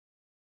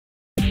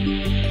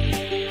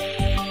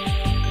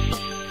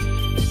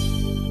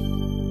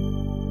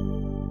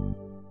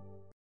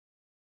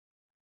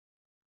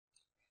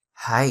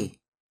Hi,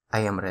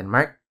 I am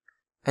Renmark,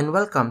 and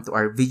welcome to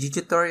our video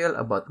tutorial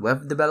about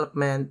web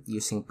development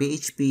using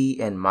PHP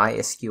and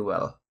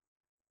MySQL.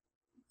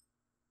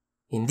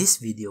 In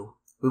this video,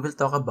 we will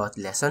talk about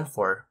Lesson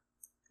 4,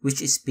 which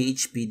is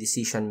PHP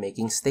Decision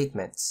Making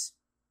Statements.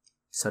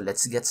 So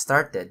let's get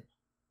started.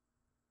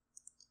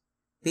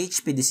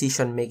 PHP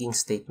Decision Making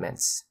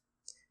Statements.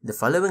 The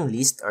following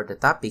list are the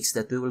topics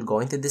that we will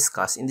going to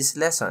discuss in this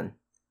lesson.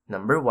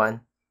 Number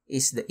 1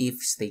 is the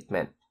if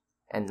statement,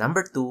 and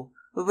number 2,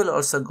 we will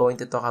also going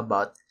to talk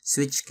about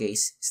switch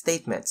case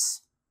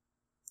statements.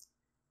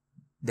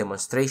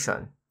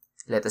 Demonstration.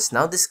 Let us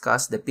now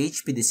discuss the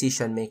PHP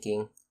decision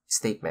making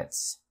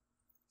statements.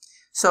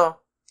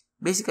 So,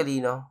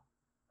 basically,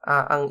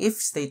 ang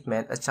if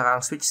statement at saka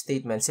ang switch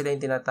statement, sila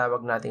yung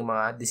tinatawag nating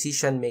mga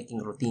decision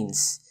making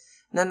routines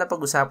na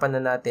napag-usapan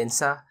na natin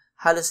sa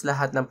halos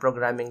lahat ng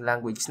programming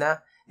language na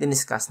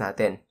diniscuss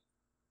natin.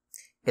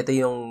 Ito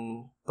yung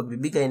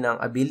pagbibigay ng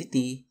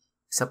ability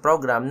sa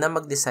program na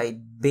mag-decide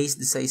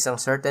based sa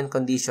isang certain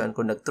condition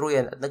kung nag-true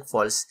yan at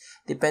nag-false,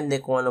 depende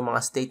kung ano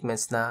mga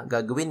statements na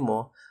gagawin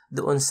mo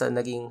doon sa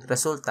naging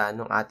resulta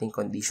ng ating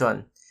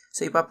condition.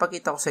 So,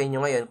 ipapakita ko sa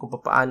inyo ngayon kung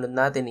paano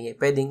natin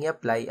pwedeng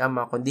i-apply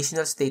ang mga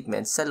conditional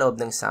statements sa loob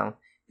ng isang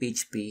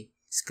PHP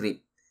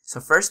script.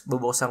 So, first,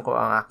 bubuksan ko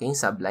ang aking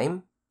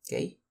Sublime.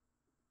 Okay?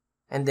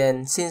 And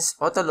then, since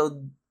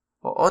auto-load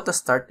o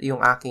auto-start yung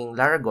aking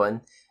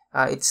Laragon,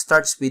 it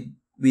starts with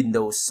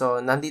Windows.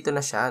 So, nandito na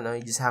siya.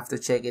 You just have to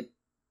check it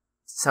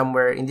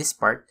somewhere in this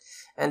part.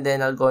 And then,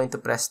 I'll going to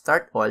press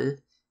Start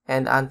All.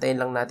 And antayin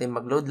lang natin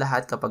mag-load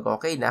lahat. Kapag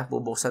okay na,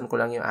 bubuksan ko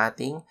lang yung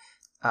ating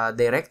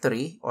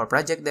directory or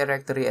project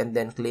directory and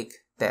then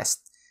click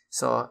Test.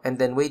 So, and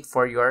then wait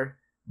for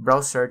your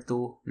browser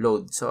to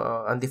load. So,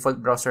 ang default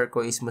browser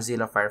ko is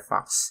Mozilla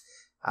Firefox.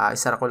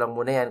 Isara ko lang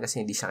muna yan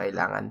kasi hindi siya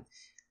kailangan.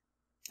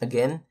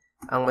 Again,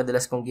 ang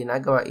madalas kong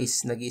ginagawa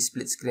is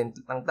nag-split screen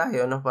lang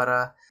tayo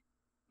para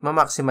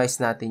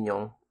ma-maximize natin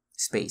yung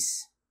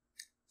space.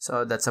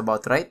 So, that's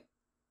about right.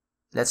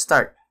 Let's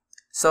start.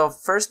 So,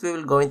 first, we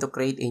will going to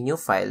create a new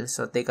file.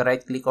 So, take a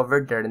right click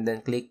over there and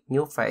then click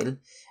New File.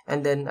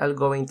 And then, I'll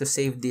going to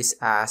save this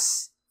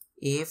as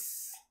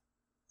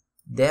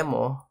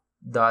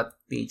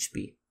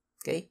ifdemo.php.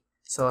 Okay?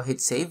 So,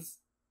 hit save.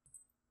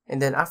 And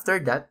then, after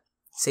that,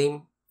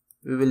 same,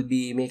 we will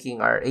be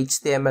making our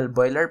HTML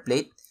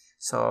boilerplate.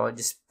 So,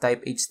 just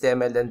type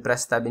HTML then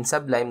press tab in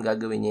Sublime,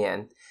 gagawin niya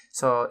yan.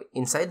 So,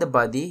 inside the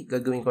body,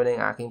 gagawin ko na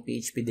yung aking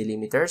PHP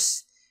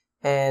delimiters.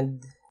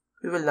 And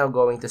we will now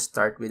going to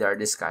start with our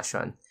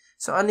discussion.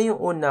 So, ano yung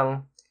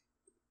unang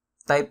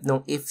type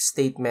ng if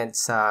statement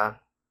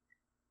sa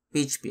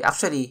PHP?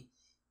 Actually,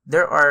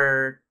 there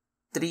are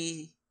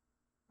 3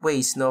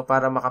 ways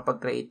para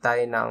makapag-create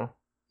tayo ng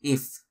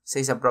if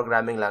sa isang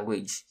programming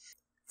language.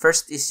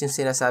 First is yung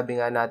sinasabi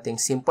nga nating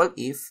simple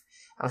if.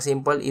 Ang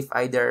simple if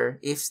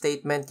either if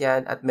statement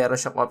yan at meron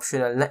siyang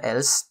optional na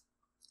else.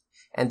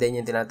 And then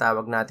yung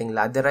tinatawag nating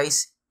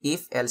ladderized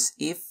if, else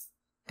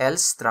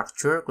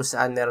structure kung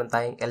saan meron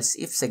tayong else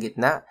if sa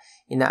gitna.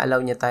 Ina-allow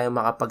niya tayong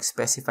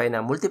makapag-specify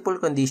ng multiple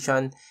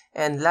condition.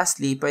 And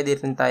lastly, pwede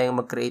rin tayong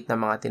mag-create ng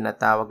mga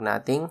tinatawag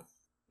nating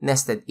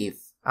nested if.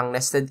 Ang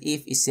nested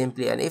if is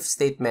simply an if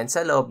statement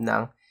sa loob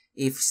ng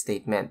if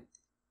statement.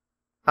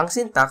 Ang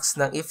syntax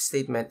ng if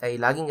statement ay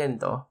laging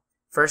ganito.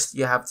 First,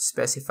 you have to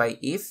specify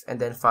if and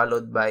then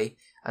followed by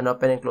an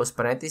open and close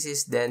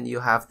parenthesis. Then,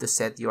 you have to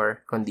set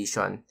your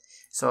condition.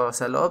 So,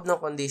 sa loob ng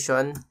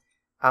condition,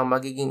 ang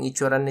magiging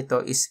itsura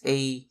nito is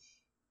a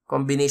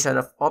combination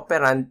of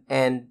operand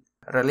and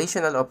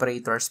relational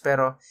operators.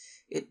 Pero,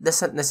 it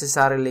doesn't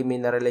necessarily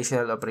mean na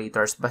relational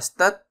operators.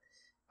 Basta't,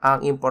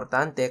 ang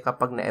importante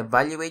kapag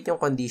na-evaluate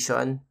yung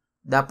condition,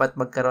 dapat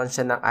magkaroon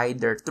siya ng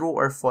either true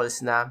or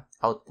false na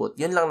output.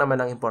 Yun lang naman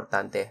ang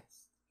importante.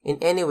 In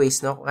any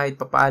ways,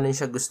 kahit papaano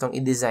siya gustong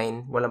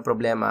i-design, walang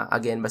problema.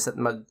 Again, basta't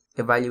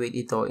mag-evaluate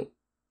ito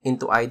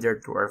into either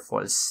true or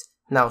false.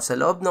 Now, sa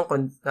loob ng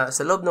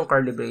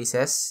curly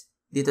braces,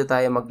 dito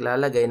tayo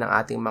maglalagay ng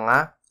ating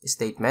mga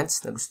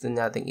statements na gusto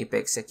nating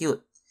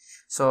ipa-execute.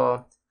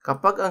 So,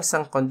 kapag ang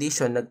isang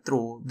condition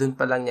nag-true, dun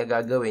pa lang niya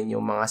gagawin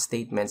yung mga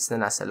statements na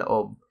nasa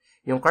loob.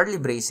 Yung curly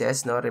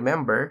braces,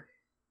 remember,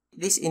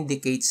 this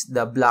indicates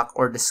the block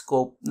or the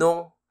scope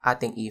nung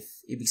ating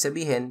if. Ibig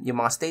sabihin, yung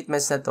mga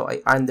statements na to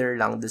ay under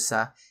lang doon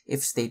sa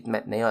if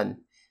statement na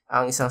yon.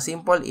 Ang isang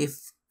simple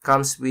if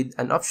comes with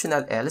an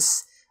optional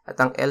else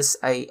at ang else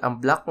ay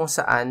ang block kung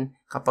saan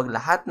kapag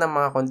lahat ng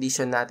mga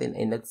condition natin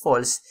ay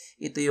nag-false,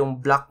 ito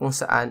yung block kung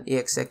saan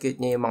i-execute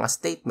niya yung mga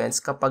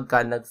statements kapag ka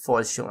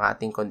nag-false yung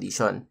ating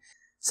condition.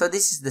 So,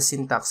 this is the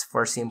syntax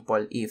for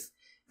simple if.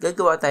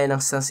 Gagawa tayo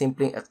ng isang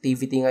simpleng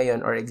activity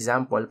ngayon or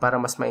example para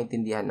mas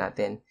maintindihan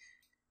natin.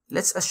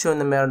 Let's assume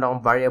na meron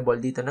akong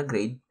variable dito na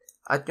grade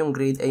at yung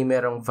grade ay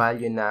merong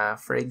value na,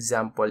 for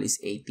example,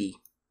 is 80.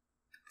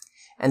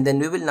 And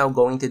then we will now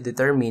going to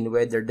determine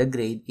whether the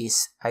grade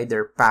is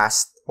either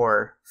passed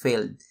or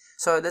failed.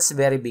 So, that's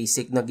very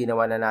basic, no?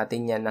 Ginawa na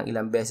natin yan ng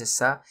ilang beses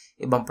sa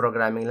ibang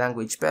programming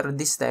language. Pero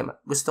this time,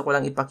 gusto ko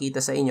lang ipakita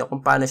sa inyo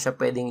kung paano siya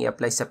pwedeng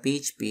i-apply sa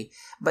PHP.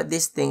 But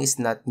this thing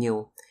is not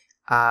new.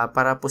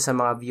 Para po sa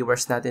mga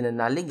viewers natin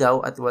na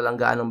naligaw at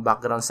walang gaanong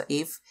background sa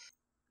if,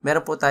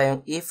 meron po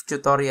tayong if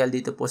tutorial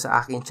dito po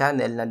sa aking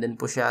channel. Nandun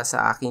po siya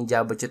sa aking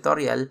Java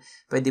tutorial.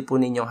 Pwede po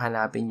ninyong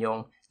hanapin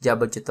yung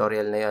Java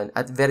tutorial na yon.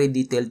 At very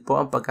detailed po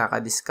ang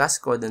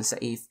pagkakadiscuss ko dun sa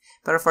if.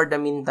 Pero for the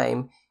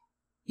meantime,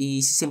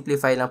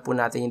 i-simplify lang po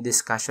natin yung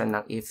discussion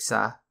ng if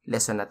sa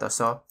lesson na to.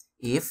 So,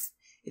 if,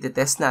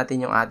 iti-test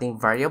natin yung ating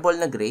variable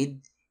na grade.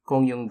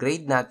 Kung yung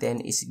grade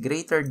natin is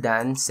greater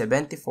than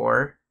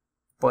 74.5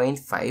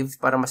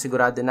 para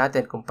masigurado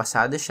natin kung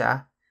pasado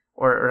siya,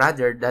 or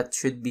rather, that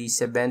should be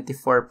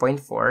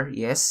 74.4,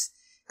 yes.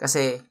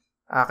 Kasi,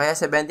 kaya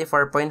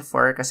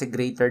 74.4 kasi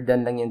greater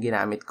than lang yung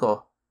ginamit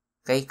ko.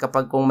 Okay,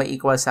 kapag kung may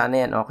equal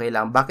sana yan, okay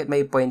lang. Bakit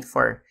may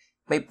 0.4?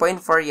 May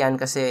 0.4 yan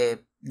kasi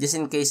just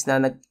in case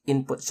na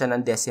nag-input siya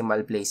ng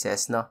decimal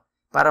places, no?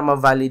 Para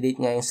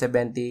ma-validate nga yung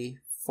 74.5.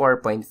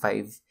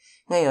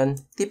 Ngayon,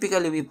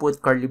 typically we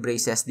put curly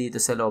braces dito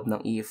sa loob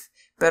ng if.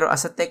 Pero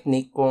as a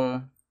technique,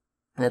 kung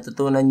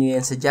natutunan nyo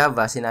yan sa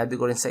Java, sinabi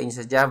ko rin sa inyo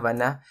sa Java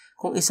na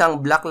kung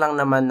isang block lang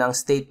naman ng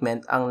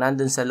statement ang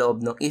nandun sa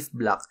loob ng if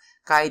block,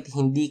 kahit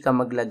hindi ka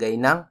maglagay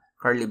ng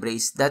curly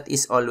brace, that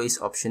is always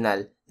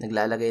optional.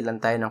 Naglalagay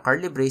lang tayo ng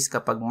curly brace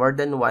kapag more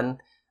than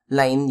one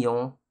line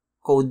yung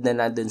code na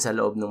nandun sa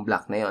loob ng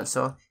block na yon.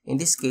 So, in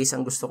this case,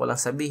 ang gusto ko lang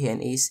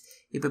sabihin is,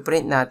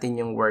 ipiprint natin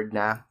yung word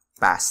na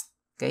past.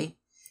 Okay?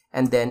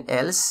 And then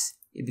else,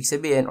 ibig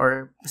sabihin,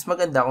 or mas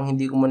maganda kung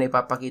hindi ko muna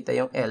ipapakita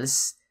yung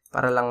else,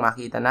 para lang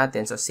makita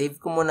natin. So, save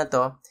ko muna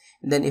to.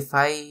 And then, if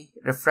I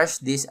refresh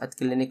this at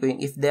kilinik ko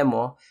yung if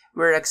demo,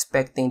 we're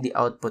expecting the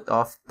output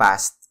of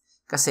past.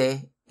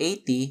 Kasi,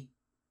 80,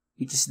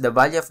 which is the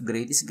value of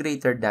grade, is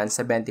greater than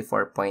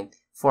 74.4.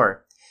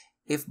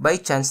 If by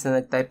chance na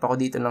nag-type ako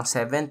dito ng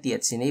 70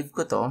 at sinave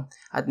ko to,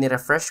 at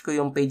ni-refresh ko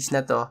yung page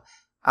na to,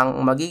 ang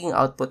magiging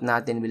output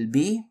natin will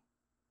be,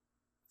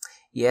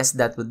 yes,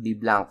 that would be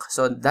blank.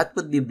 So, that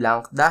would be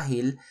blank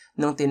dahil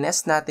nung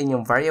tinest natin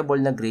yung variable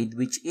na grade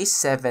which is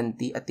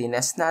 70 at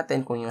tinest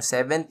natin kung yung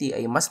 70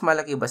 ay mas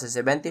malaki ba sa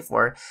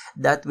 74,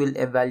 that will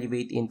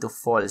evaluate into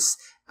false.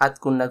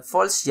 At kung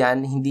nag-false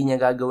yan, hindi niya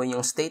gagawin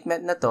yung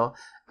statement na to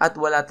at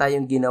wala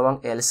tayong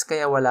ginawang else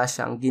kaya wala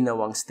siyang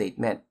ginawang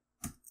statement.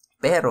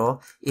 Pero,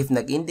 if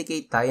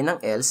nag-indicate tayo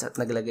ng else at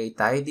naglagay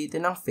tayo dito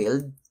ng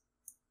failed,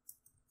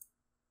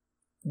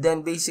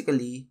 then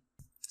basically,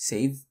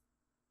 save.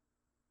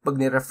 Pag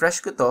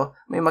ni-refresh ko to,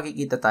 may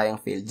makikita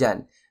tayong failed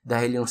dyan.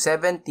 Dahil yung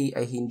 70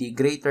 ay hindi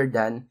greater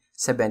than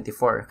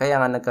 74.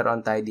 Kaya nga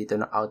nagkaroon tayo dito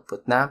ng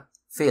output na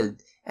failed.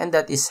 And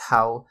that is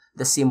how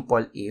the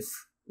simple if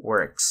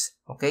works.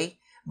 Okay?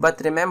 But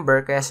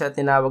remember, kaya siya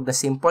tinawag na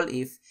simple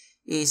if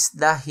is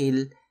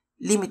dahil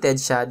limited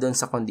siya dun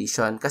sa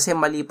condition. Kasi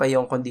mali pa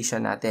yung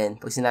condition natin.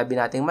 Pag sinabi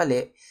natin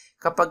mali,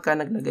 kapag ka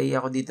naglagay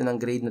ako dito ng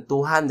grade na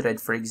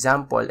 200, for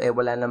example,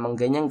 wala namang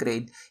ganyang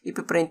grade,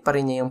 ipiprint pa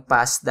rin niya yung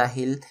pass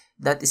dahil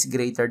that is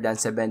greater than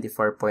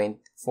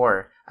 74.4.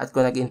 At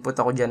kung nag-input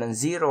ako dyan ng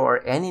 0 or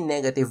any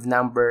negative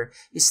number,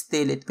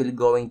 still it will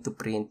going to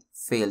print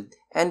failed.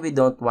 And we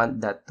don't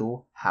want that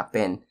to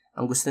happen.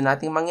 Ang gusto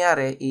nating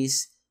mangyari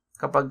is,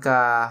 kapag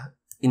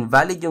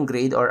invalid yung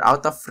grade or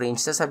out of range,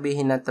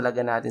 sasabihin na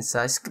talaga natin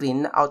sa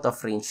screen na out of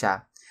range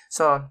siya.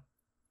 So,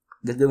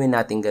 gagawin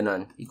natin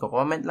ganun.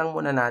 I-comment lang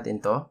muna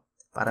natin to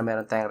para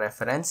meron tayong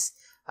reference.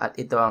 At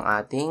ito ang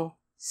ating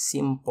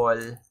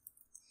simple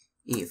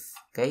if.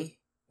 Okay?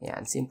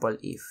 Yan, simple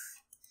if.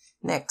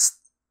 Next,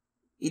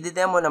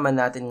 i-demo naman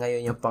natin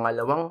ngayon yung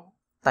pangalawang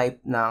type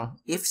ng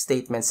if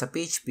statement sa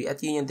PHP at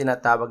yun yung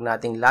tinatawag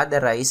nating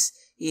ladderized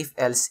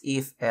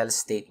if-else-if-else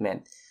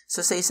statement. So,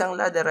 sa isang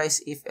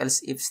ladderized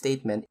if-else-if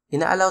statement,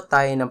 ina-allow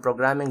tayo ng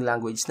programming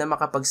language na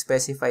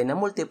makapag-specify na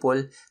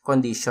multiple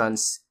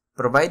conditions,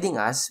 providing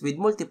us with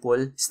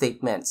multiple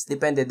statements.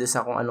 Depende doon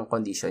sa kung anong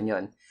condition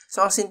yon.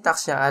 So, ang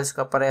syntax niya halos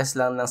kaparehas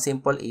lang ng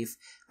simple if,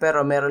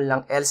 pero meron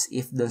lang else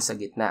if doon sa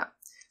gitna.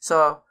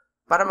 So,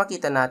 para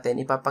makita natin,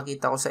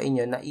 ipapakita ko sa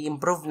inyo na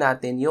i-improve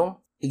natin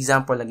yung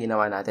example na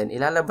ginawa natin.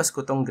 Ilalabas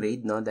ko tong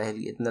grade, no?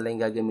 Dahil ito na lang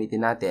yung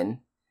gagamitin natin.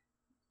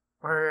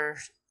 Or,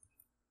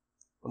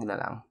 huwag na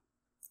lang.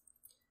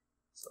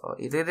 So,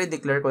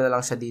 i-redeclare ko na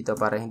lang siya dito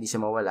para hindi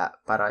siya mawala,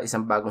 para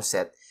isang bagong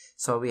set.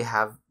 So, we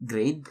have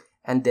grade.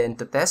 And then,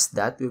 to test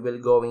that, we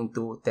will going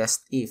to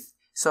test if.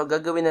 So,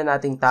 gagawin na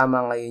natin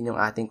tama ngayon yung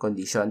ating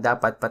condition.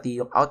 Dapat pati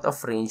yung out of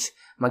range,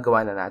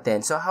 magawa na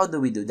natin. So, how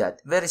do we do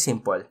that? Very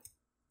simple.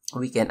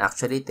 We can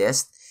actually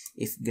test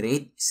if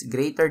grade is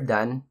greater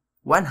than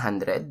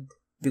 100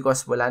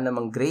 because wala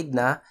namang grade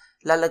na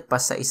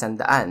lalagpas sa 100.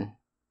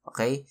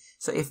 Okay?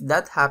 So, if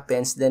that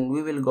happens, then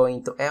we will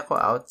going to echo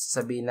out,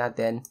 sabihin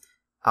natin,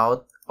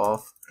 out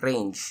of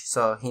range.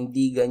 So,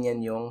 hindi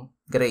ganyan yung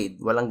grade.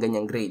 Walang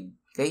ganyang grade.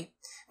 Okay?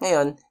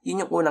 Ngayon,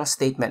 yun yung unang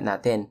statement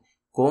natin.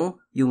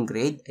 Kung yung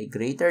grade ay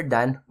greater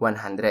than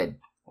 100.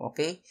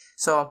 Okay?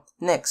 So,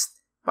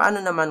 next, paano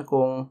naman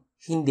kung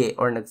hindi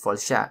or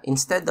nag-false siya.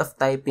 Instead of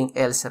typing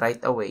else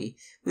right away,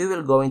 we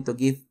will going to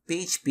give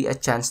PHP a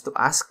chance to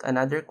ask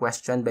another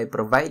question by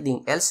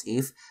providing else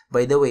if.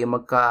 By the way,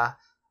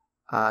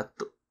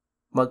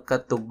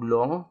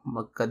 magkatuglong,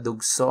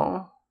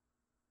 magkadugsong,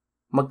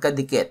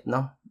 magkadikit,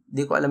 no?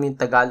 Di ko alam yung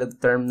Tagalog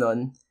term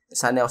nun.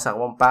 Sana ako sa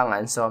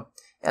Kapampangan. So,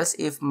 else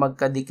if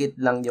magkadikit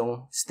lang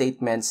yung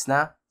statements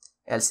na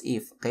else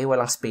if. Okay,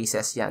 walang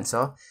spaces yan.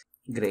 So,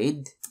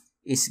 grade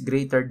is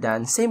greater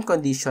than, same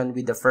condition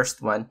with the first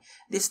one.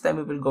 This time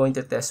we will going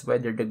to test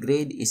whether the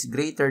grade is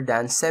greater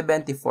than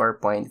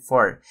 74.4.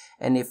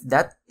 And if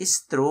that is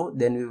true,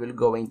 then we will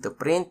going to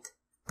print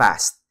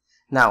passed.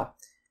 Now,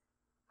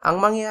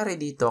 ang mangyayari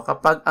dito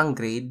kapag ang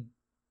grade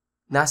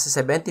nasa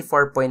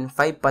 74.5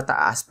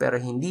 pataas pero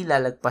hindi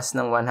lalagpas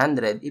ng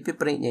 100,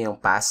 ipiprint niya yung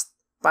passed.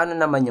 Paano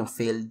naman yung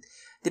failed?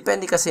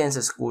 Depende kasi yan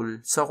sa school.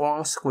 So, kung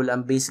ang school,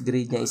 ang base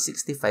grade niya is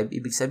 65,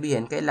 ibig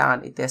sabihin,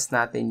 kailangan i-test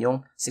natin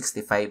yung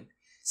 65.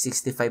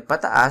 65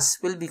 pataas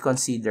will be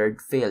considered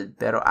failed,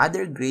 pero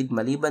other grade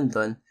maliban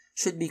doon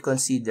should be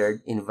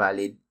considered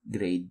invalid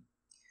grade.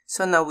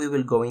 So, now we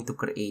will going to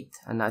create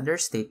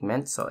another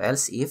statement. So,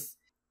 else if,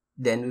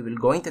 then we will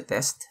going to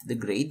test the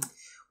grade,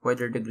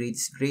 whether the grade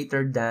is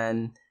greater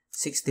than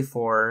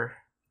 64.4.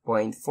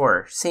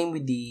 Same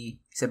with the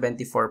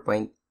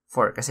 74.4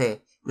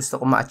 kasi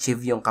gusto ko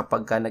ma-achieve yung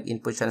kapag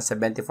nag-input siya ng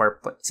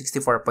 64.5,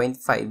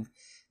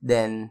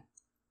 then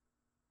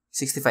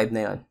 65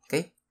 na yon.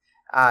 Okay?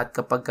 At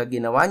kapag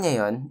ginawa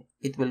niya yon,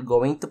 it will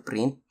going to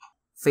print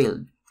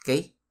failed.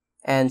 Okay?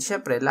 And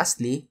syempre,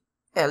 lastly,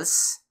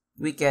 else,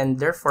 we can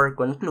therefore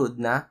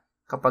conclude na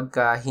kapag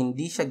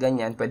hindi siya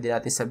ganyan, pwede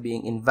natin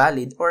sabihin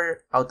invalid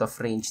or out of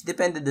range.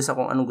 Depende doon sa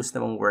kung anong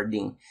gusto mong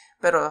wording.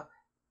 Pero,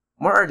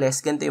 more or less,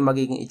 ganito yung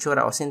magiging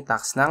itsura o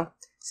syntax ng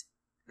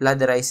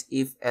ladderized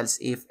if,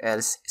 else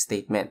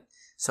statement.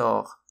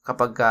 So,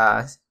 kapag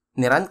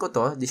niran ko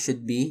to, this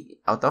should be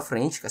out of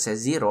range kasi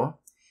 0.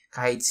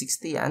 Kahit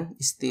 60 yan,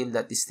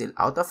 that is still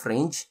out of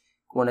range.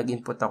 Kung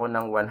nag-input ako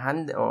ng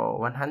 100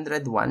 o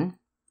 101,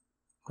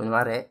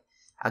 kunwari,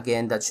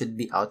 again, that should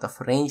be out of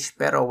range,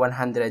 pero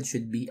 100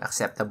 should be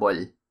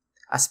acceptable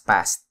as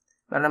passed.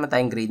 Meron naman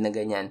tayong grade na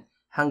ganyan.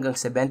 Hanggang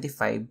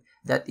 75,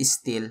 that is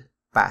still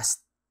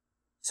passed.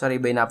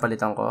 Sorry ba yung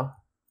napalitan ko?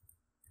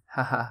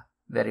 Haha.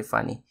 Very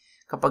funny.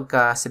 Kapag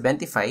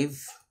 75,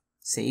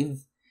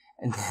 save,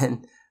 and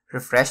then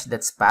refresh,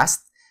 that's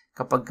passed.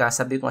 Kapag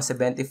sabi ko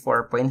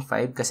 74.5,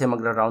 kasi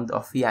magra-round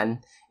off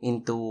yan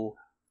into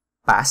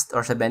passed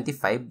or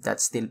 75,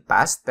 that's still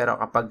passed. Pero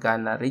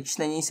kapag na-reach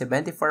na niya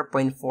yung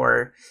 74.4,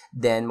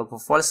 then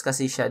magpo-false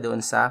kasi siya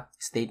doon sa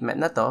statement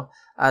na to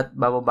at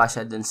bababa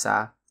siya doon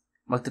sa,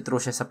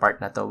 magtutrue siya sa part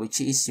na to,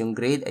 which is yung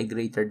grade ay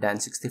greater than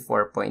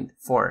 64.4.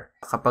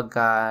 Kapag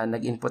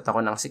nag-input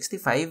ako ng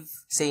 65,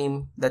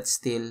 same, that's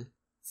still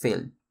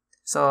failed.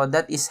 So,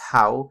 that is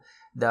how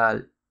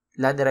the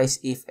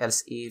ladderized if,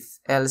 else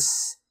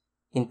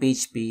in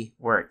PHP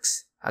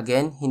works.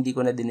 Again, hindi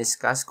ko na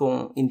diniscuss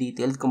kung in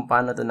detail kung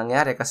paano to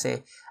nangyari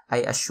kasi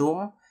I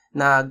assume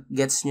na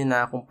gets nyo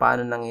na kung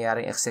paano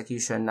nangyayari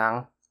execution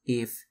ng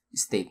if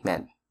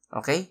statement.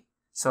 Okay?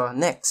 So,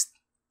 next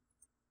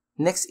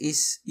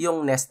is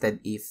yung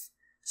nested if.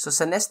 So,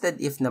 sa nested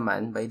if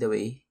naman, by the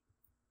way,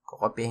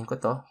 kukopihin ko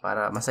to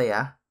para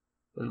masaya.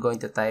 We're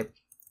going to type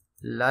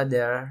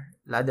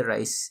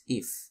ladderized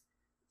if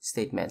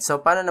statement.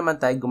 So, paano naman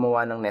tayo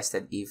gumawa ng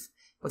nested if?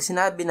 Pag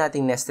sinabi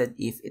nating nested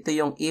if, ito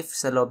yung if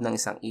sa loob ng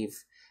isang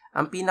if.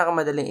 Ang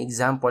pinakamadaling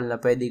example na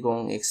pwede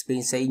kong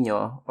explain sa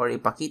inyo or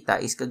ipakita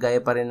is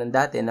kagaya pa rin ng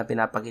dati na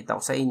pinapakita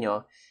ko sa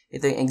inyo.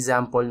 Ito yung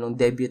example ng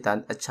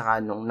debutant at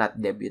saka nung not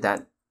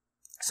debutant.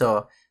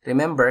 So,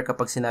 remember,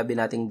 kapag sinabi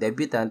nating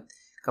debutant,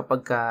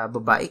 kapag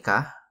babae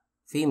ka,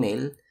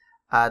 female,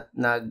 at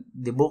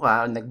nag-debut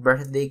ka,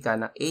 nag-birthday ka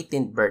ng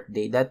 18th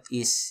birthday, that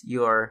is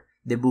your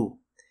debut.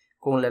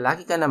 Kung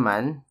lalaki ka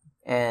naman,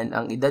 and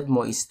ang edad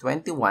mo is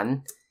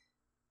 21,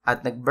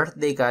 at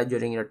nag-birthday ka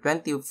during your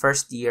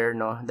 21st year,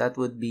 no, that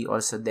would be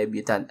also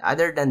debutant.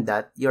 Other than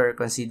that, you're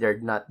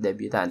considered not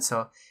debutant.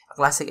 So, a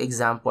classic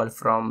example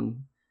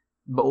from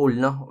Baul,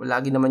 no?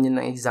 Lagi naman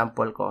yun ang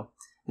example ko.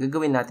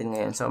 Gagawin natin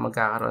ngayon. So,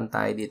 magkakaroon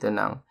tayo dito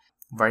ng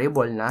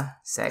variable na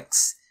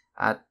sex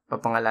at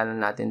papangalanan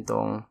natin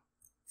tong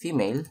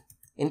female.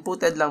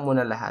 Inputted lang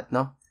muna lahat,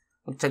 no?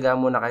 Magtiyaga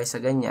muna kayo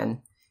sa ganyan.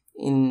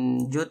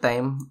 In due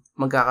time,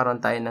 magkakaroon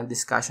tayo ng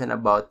discussion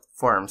about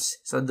forms.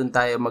 So, dun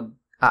tayo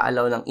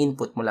mag-aalaw ng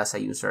input mula sa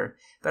user.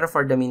 Pero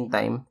for the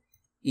meantime,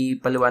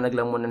 ipaliwanag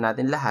lang muna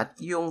natin lahat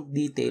yung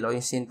detail o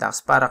yung syntax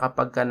para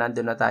kapag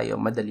nandun na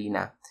tayo, madali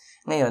na.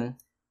 Ngayon,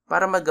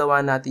 para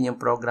magawa natin yung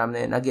program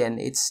na yun, again,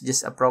 it's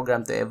just a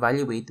program to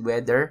evaluate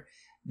whether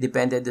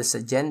depende doon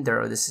sa gender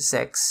o doon sa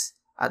sex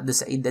at doon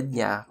sa edad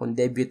niya kung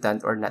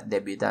debutant or not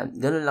debutant.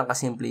 Ganun lang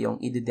kasimple yung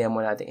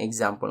i-demo natin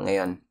example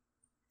ngayon.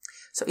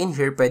 So in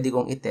here, pwede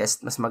kong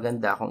i-test. Mas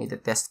maganda kung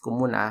i-test ko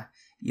muna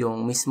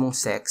yung mismong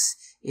sex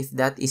if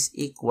that is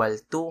equal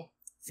to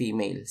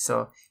female.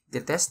 So,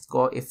 i-test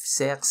ko if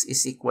sex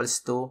is equals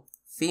to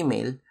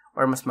female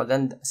or mas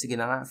maganda, sige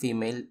na nga,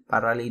 female,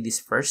 para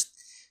ladies first.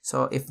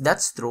 So, if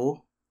that's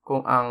true,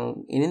 kung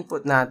ang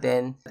in-input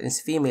natin is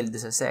female do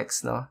sa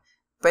sex, no,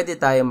 pwede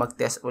tayo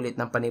mag-test ulit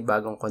ng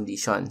panibagong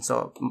condition.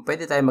 So,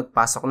 pwede tayo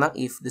magpasok ng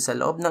if do sa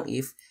loob ng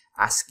if,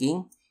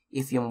 asking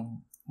if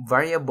yung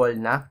variable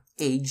na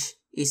age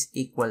is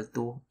equal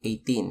to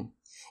 18.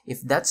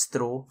 If that's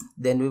true,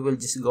 then we will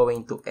just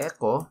going to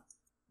echo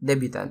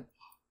debutant.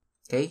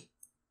 Okay?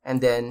 And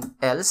then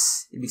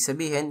else, ibig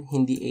sabihin,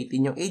 hindi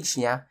 18 yung age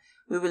niya,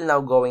 we will now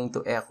going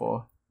to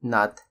echo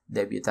not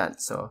debutant.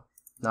 So,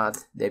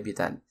 not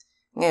debutant.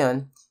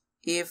 Ngayon,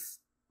 if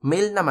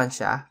male naman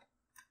siya,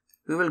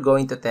 we will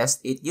going to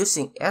test it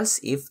using else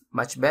if,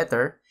 much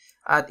better,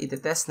 at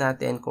itetest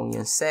natin kung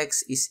yung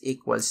sex is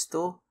equals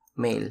to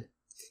male.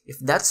 If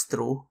that's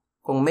true,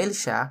 kung male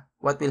siya,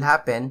 what will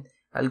happen?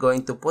 I'll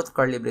going to put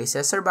curly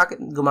braces. Sir,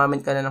 bakit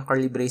gumamit ka na ng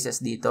curly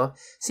braces dito?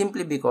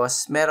 Simply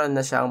because meron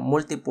na siyang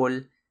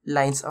multiple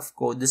lines of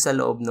code sa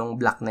loob ng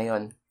block na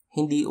yon.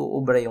 Hindi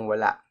uubra yung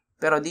wala.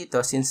 Pero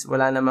dito, since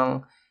wala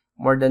namang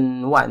more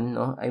than one,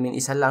 no? I mean,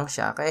 isa lang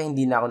siya, kaya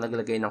hindi na ako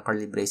naglagay ng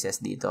curly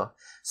braces dito.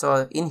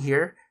 So, in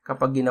here,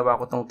 kapag ginawa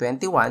ko tong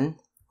 21,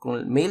 kung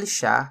male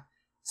siya,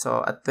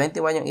 so at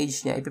 21 yung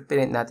age niya,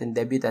 ipiprint natin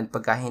debutant,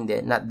 pagka hindi,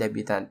 not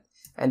debutant.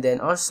 And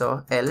then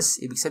also, else,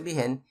 ibig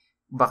sabihin,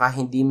 baka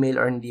hindi male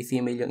or hindi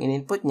female yung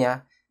in-input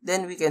niya,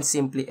 then we can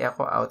simply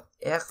echo out,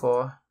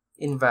 echo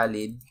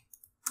invalid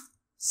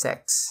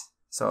sex.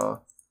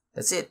 So,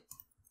 that's it.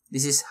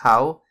 This is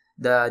how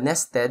the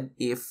nested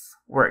if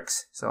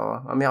works. So,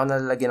 mamaya ko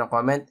nalalagyan ng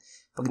comment.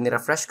 Pag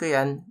nirefresh ko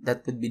yan,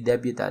 that would be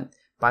debutant.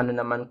 Paano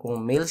naman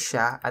kung male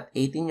siya at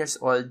 18 years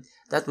old,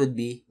 that would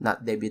be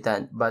not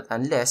debutant. But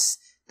unless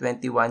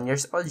 21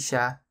 years old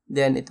siya,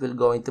 then it will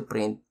going to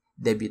print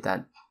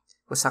debutant.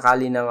 Kung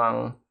sakali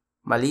namang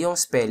mali yung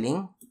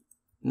spelling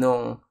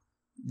nung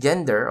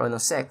gender o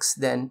nung sex,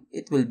 then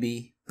it will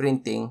be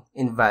printing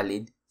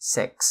invalid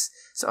sex.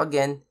 So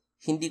again,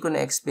 hindi ko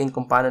na-explain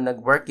kung paano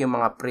nag-work yung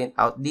mga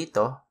printout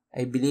dito.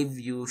 I believe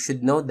you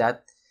should know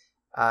that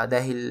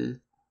dahil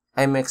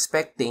I'm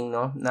expecting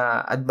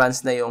na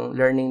advanced na yung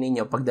learning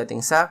ninyo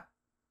pagdating sa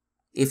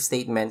if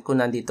statement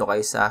kung nandito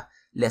kayo sa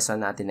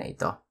lesson natin na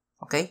ito.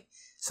 Okay?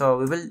 So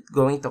we will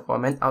going to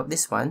comment out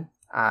this one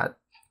at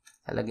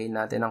lalagay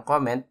natin ang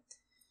comment.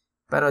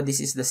 Pero this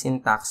is the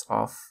syntax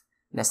of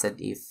nested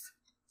if.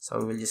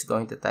 So we will just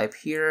going to type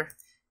here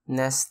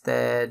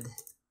nested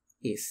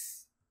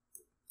if.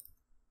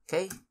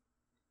 Okay?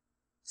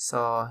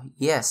 So,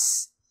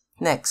 yes.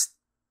 Next.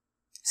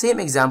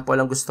 Same example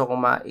ang gusto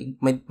kong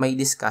may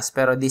discuss,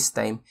 pero this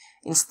time,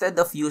 instead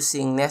of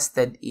using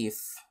nested if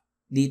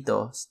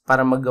dito,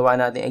 para magawa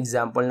natin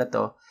example na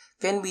to,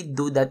 can we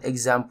do that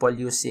example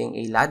using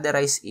a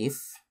ladderized if,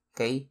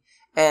 okay?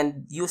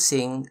 And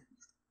using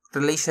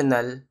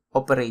relational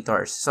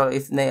operators. So,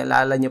 if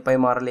naalala nyo pa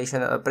yung mga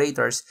relational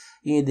operators,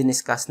 yun yung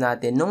diniscuss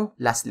natin nung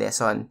last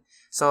lesson.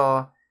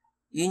 So,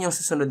 yun yung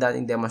susunod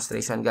nating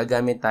demonstration.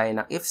 Gagamit tayo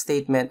ng if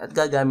statement at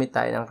gagamit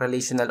tayo ng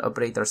relational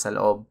operator sa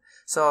loob.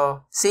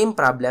 So, same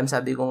problem.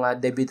 Sabi ko nga,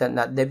 debutant,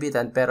 not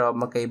debutant, pero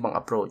magkaibang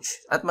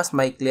approach. At mas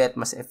maikli at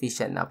mas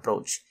efficient na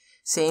approach.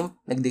 Same,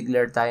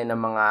 nag-declare tayo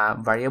ng mga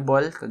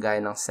variable,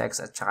 kagaya ng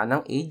sex at saka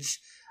ng age.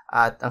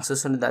 At ang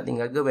susunod nating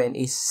gagawin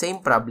is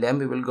same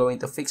problem. We will going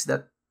to fix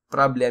that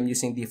problem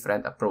using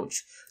different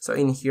approach. So,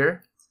 in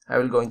here, I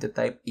will going to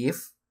type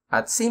if.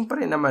 At same pa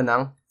rin naman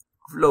ng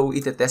flow,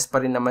 itetest pa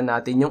rin naman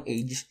natin yung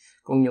age.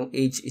 Kung yung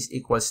age is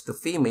equals to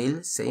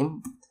female, same.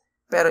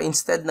 Pero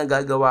instead,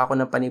 nagagawa ko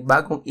ng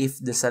panibagong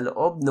if dun sa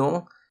loob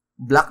nung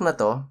block na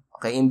to,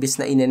 okay, imbis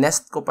na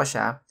inenest ko pa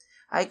siya,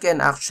 I can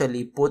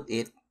actually put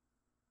it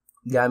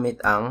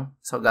gamit ang,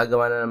 so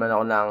gagawa na naman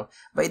ako ng,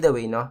 by the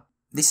way,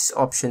 this is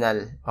optional,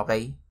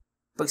 okay?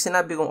 Pag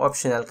sinabi kong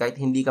optional,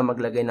 kahit hindi ka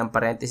maglagay ng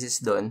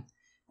parenthesis doon,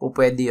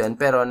 pwede yun.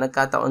 Pero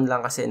nagkataon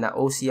lang kasi na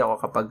OC ako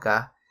kapag ka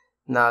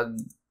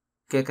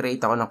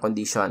nag-create ako ng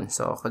condition.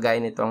 So, kagaya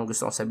nito ang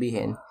gusto kong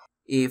sabihin.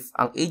 If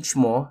ang age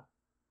mo,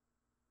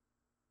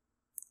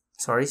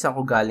 sorry, saan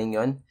ko galing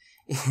yun?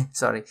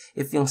 Sorry.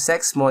 If yung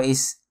sex mo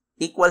is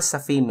equals sa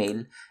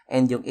female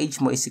and yung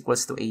age mo is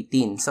equals to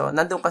 18. So,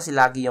 nandun kasi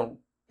lagi yung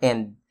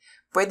end.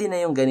 Pwede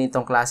na yung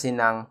ganitong klase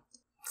ng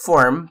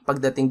form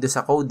pagdating do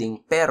sa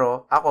coding.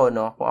 Pero ako,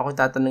 kung ako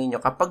tatanungin nyo,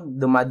 kapag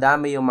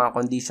dumadami yung mga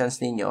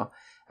conditions ninyo,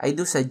 I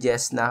do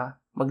suggest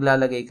na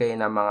maglalagay kayo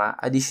ng mga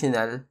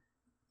additional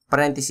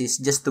parentheses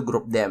just to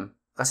group them.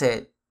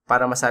 Kasi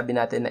para masabi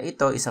natin na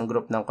ito isang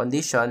group ng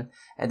condition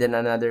and then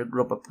another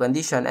group of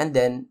condition and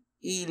then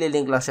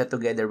i-link lang siya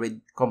together with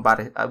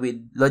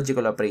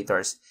logical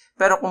operators.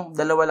 Pero kung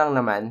dalawa lang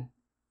naman,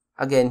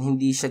 again,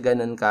 hindi siya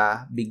ganun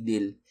ka big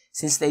deal.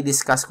 Since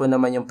na-discuss ko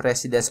naman yung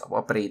precedence of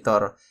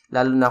operator,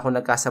 lalo na kung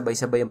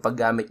nagkasabay-sabay yung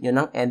paggamit nyo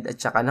ng end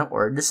at saka ng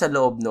or do sa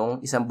loob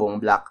ng isang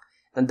buong block.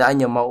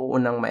 Tandaan nyo,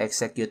 mauunang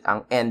ma-execute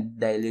ang end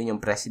dahil yun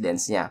yung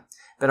precedence niya.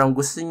 Pero kung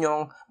gusto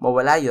nyo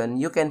mawala yun,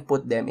 you can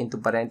put them into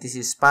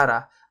parentheses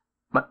para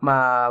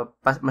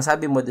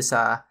masabi mo do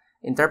sa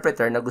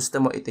interpreter na gusto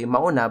mo ito'y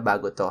mauna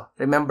bago to.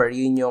 Remember,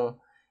 yun yung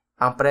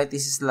ang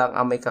parenthesis lang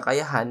ang may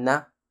kakayahan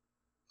na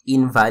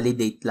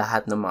invalidate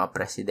lahat ng mga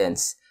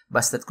precedents.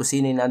 Basta't kung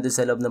sino yung nandun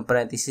sa loob ng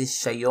parenthesis,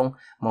 siya yung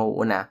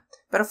mauuna.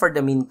 Pero for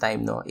the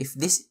meantime, no, if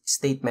this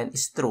statement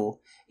is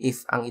true,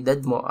 if ang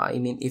edad mo,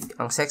 if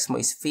ang sex mo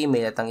is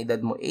female at ang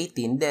edad mo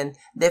 18, then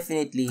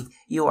definitely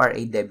you are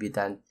a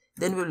debutant.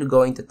 Then we will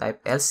going to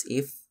type else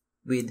if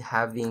with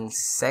having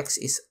sex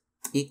is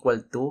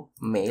equal to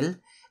male.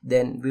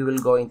 Then we will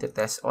going to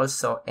test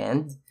also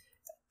and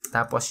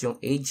tapos yung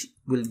age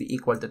will be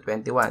equal to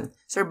 21.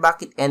 Sir,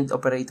 bakit and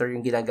operator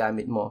yung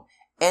ginagamit mo?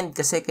 And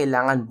kasi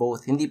kailangan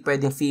both. Hindi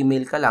pwedeng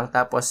female ka lang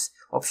tapos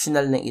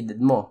optional na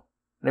edad mo.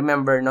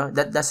 Remember, no?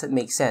 That doesn't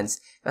make sense.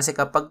 Kasi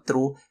kapag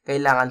true,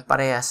 kailangan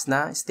parehas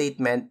na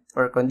statement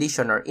or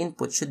condition or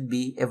input should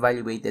be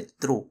evaluated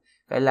true.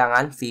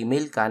 Kailangan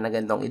female ka na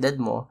ganitong edad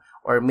mo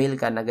or male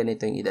ka na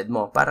ganito yung edad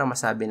mo para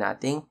masabi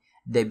nating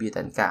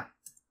debutant ka.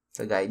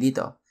 Kagaya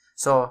dito.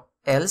 So,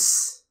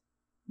 else,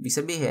 ibig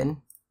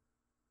sabihin,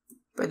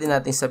 pwede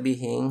natin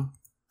sabihin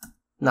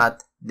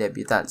not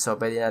debutant. So,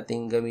 pwede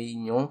natin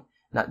gamitin yung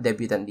not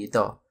debutant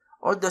dito.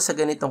 Although sa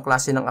ganitong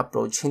klase ng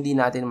approach, hindi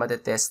natin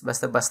matetest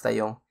basta-basta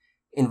yung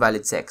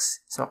invalid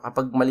sex. So,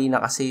 kapag mali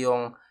na kasi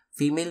yung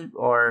female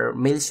or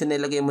male yung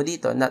nilagay mo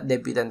dito, not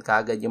debutant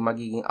ka agad yung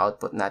magiging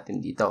output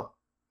natin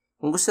dito.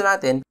 Kung gusto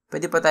natin,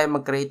 pwede pa tayo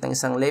mag-create ng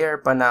isang layer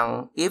pa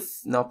ng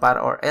if, no, para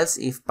or else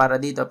if para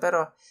dito.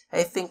 Pero,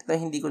 I think na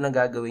hindi ko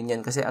nagagawin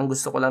yan kasi ang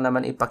gusto ko lang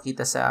naman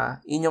ipakita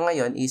sa inyo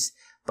ngayon is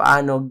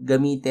paano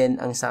gamitin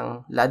ang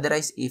isang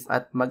ladderized if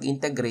at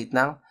mag-integrate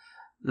ng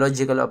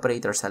logical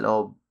operator sa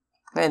loob.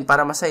 Ngayon,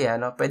 para masaya,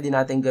 no, pwede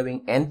natin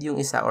gawing end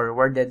yung isa or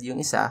worded yung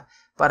isa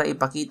para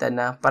ipakita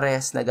na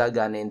parehas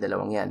nagagana yung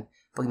dalawang yan.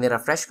 Pag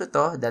nirefresh ko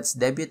to, that's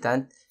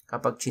debutant.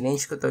 Kapag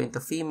change ko to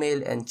into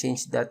female and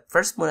change that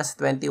first muna sa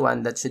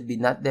 21, that should be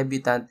not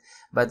debutant.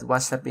 But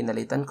once na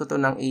pinalitan ko to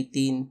ng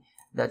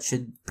 18, that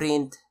should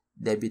print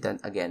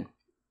debutant again.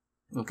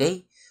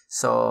 Okay?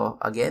 So,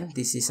 again,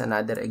 this is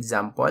another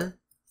example.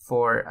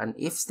 For an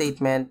if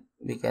statement,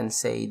 we can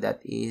say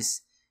that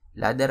is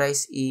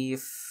ladderized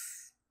if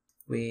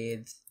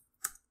with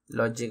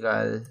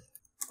logical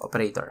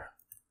operator.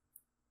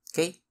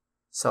 Okay?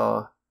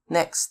 So,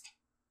 next.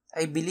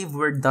 I believe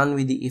we're done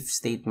with the if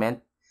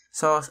statement.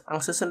 So,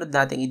 ang susunod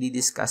natin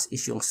i-discuss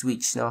is yung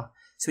switch, no?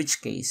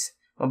 Switch case.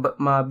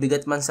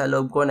 Mabigat man sa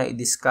loob ko na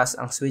i-discuss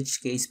ang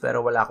switch case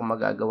pero wala akong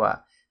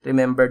magagawa.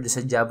 Remember do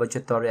sa Java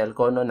tutorial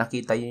ko, no,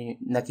 nakita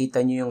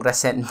nyo yung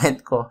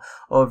resentment ko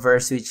over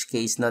switch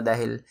case, no,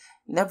 dahil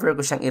never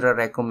ko siyang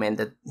i-recommend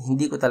at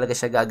hindi ko talaga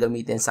siya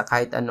gagamitin sa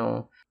kahit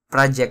anong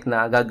project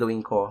na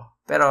gagawin ko.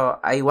 Pero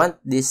I want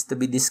this to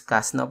be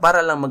discussed, no, para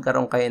lang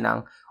magkaroon kayo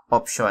ng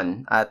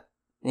option at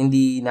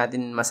hindi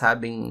natin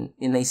masabing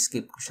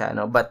ina-skip ko siya,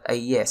 no. But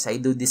yes, I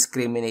do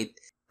discriminate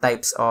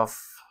types of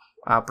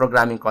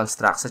programming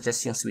constructs such as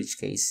yung switch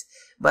case.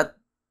 But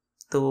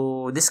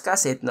to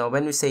discuss it, no,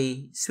 when we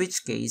say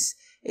switch case,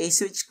 a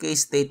switch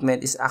case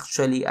statement is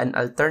actually an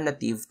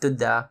alternative to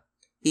the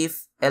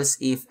if, else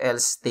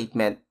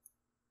statement,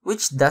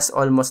 which does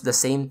almost the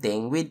same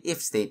thing with if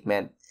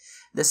statement.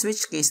 The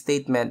switch case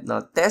statement,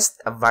 no,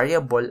 tests a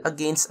variable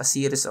against a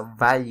series of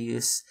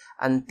values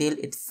until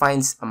it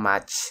finds a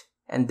match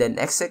and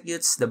then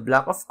executes the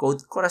block of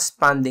code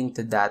corresponding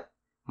to that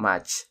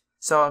match.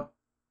 So,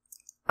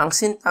 ang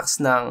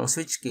syntax ng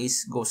switch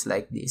case goes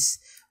like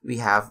this. We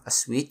have a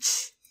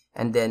switch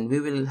and then we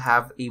will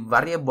have a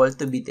variable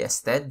to be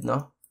tested,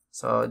 no?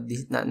 So,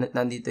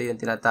 nandito yung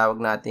tinatawag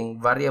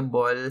nating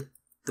variable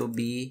to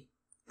be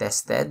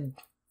tested.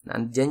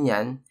 Nandiyan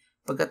yan.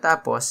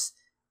 Pagkatapos,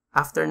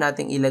 after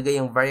nating ilagay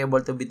yung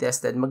variable to be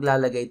tested,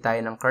 maglalagay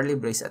tayo ng curly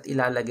brace at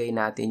ilalagay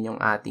natin yung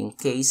ating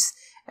case.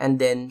 And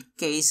then,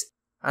 case,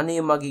 ano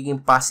yung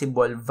magiging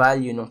possible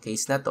value ng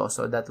case na to?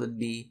 So, that would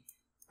be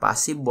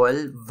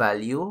possible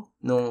value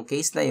nung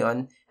case na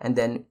yon, and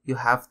then you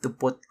have to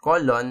put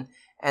colon,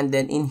 and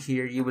then in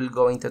here you will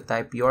going to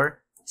type your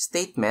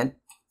statement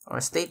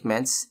or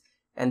statements,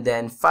 and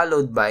then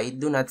followed by,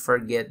 do not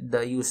forget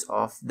the use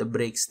of the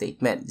break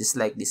statement, just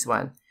like this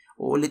one.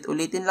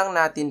 Uulit-ulitin lang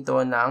natin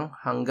to ng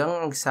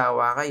hanggang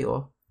magsawa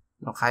kayo,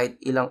 no, kahit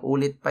ilang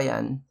ulit pa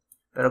yan,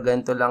 pero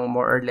ganito lang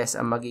more or less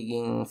ang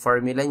magiging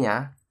formula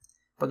niya.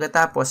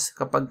 Pagkatapos,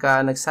 kapag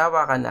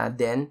nagsawa ka na,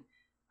 then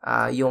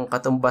yung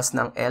katumbas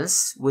ng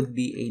else would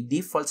be a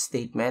default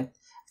statement.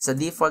 Sa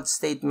default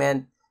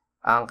statement,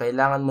 ang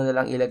kailangan mo na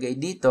lang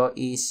ilagay dito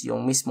is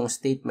yung mismong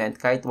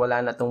statement kahit wala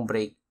na tong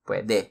break,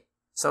 pwede.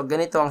 So,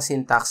 ganito ang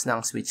syntax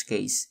ng switch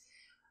case.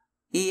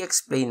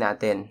 I-explain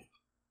natin.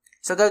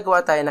 So,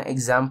 gagawa tayo ng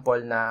example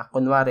na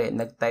kunwari,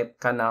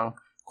 nag-type ka ng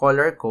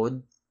color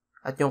code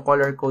at yung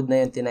color code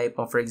na yun tinype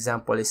mo, for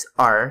example, is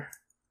R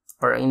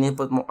or ang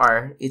input mo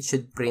R, it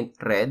should print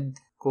red.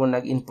 Kung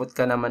nag-input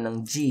ka naman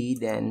ng G,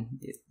 then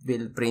it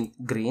will print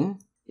green.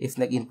 If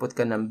nag-input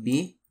ka ng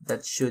B,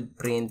 that should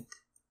print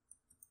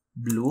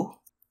blue.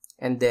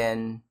 And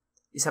then,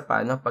 isa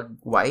pa, no, pag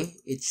Y,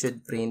 it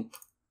should print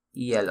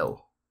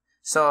yellow.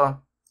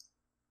 So,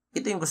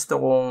 ito yung gusto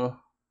kong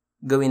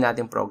gawin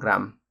nating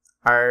program.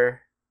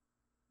 Our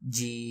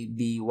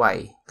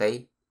GBY.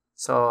 Okay?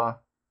 So,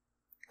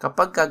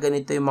 kapag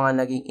ganito yung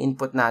mga naging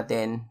input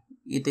natin,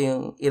 ito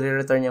yung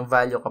i-return yung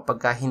value.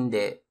 Kapag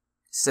hindi,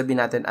 sabihin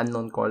natin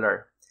unknown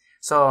color.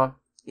 So,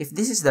 if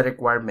this is the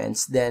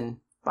requirements, then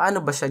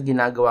paano ba siya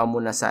ginagawa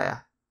muna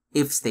sa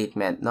if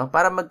statement, no?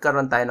 Para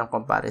magkaroon tayo ng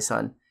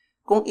comparison.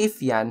 Kung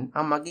if yan,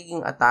 ang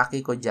magiging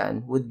atake ko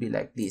dyan would be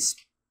like this.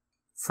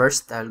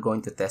 First, I'm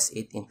going to test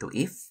it into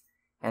if,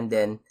 and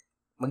then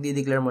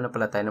magdi-declare muna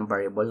pala tayo ng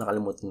variable,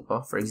 nakalimutan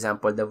ko. For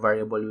example, the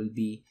variable will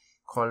be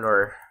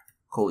color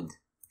code.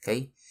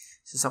 Okay?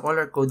 So, sa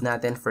color code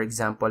natin, for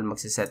example,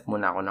 magsiset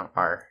muna ako ng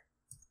R.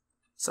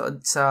 So,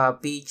 sa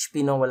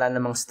PHP, no, wala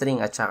namang string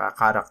at saka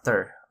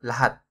character.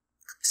 Lahat,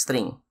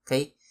 string.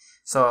 Okay?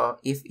 So,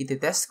 if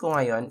iti-test ko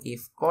ngayon,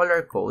 if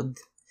color code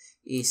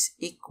is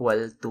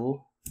equal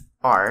to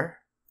R,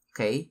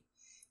 okay,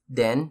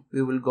 then we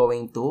will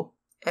going to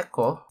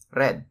echo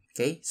red.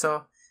 Okay?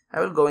 So,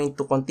 I will going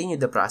to continue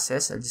the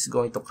process. I'm just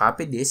going to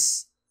copy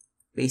this,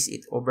 paste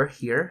it over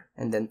here,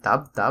 and then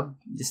tab,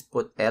 just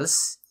put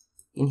else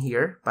in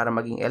here para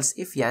maging else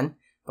if yan.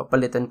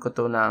 Papalitan ko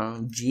to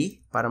ng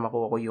G para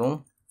makuha ko yung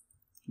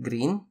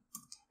green.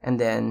 And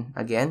then,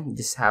 again,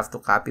 just have to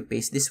copy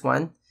paste this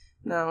one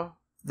ng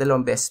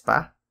dalawang beses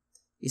pa.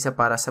 Isa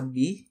para sa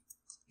B,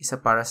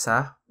 isa para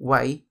sa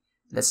Y.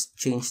 Let's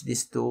change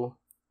this to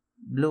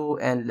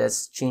blue and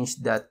let's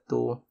change that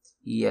to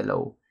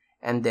yellow.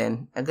 And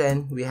then,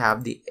 again, we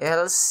have the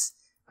else.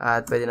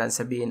 At pwede natin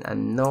sabihin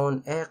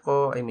unknown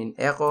echo,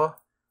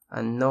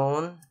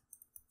 unknown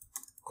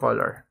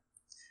color.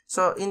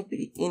 So, in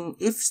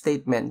if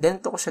statement,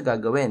 ganito ko siya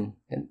gagawin.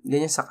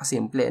 Ganyan sa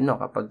kasimple, no?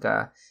 Kapag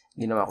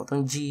ginawa ko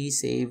itong G,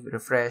 save,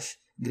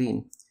 refresh,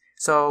 green.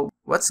 So,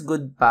 what's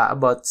good pa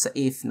about sa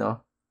if,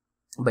 no?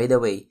 By the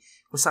way,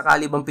 kung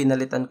sakali bang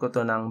pinalitan ko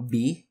to ng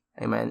B,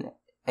 I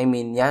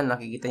mean yan,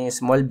 nakikita nyo yung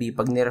small b,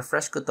 pag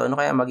ni-refresh ko to, ano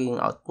kaya magiging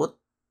output?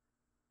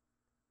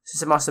 So,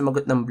 sa mga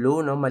sumagot ng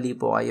blue, no, mali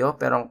po kayo.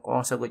 Pero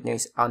kung sagot nyo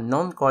is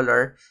unknown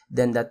color,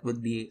 then that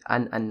would be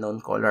an unknown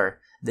color.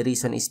 The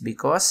reason is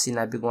because,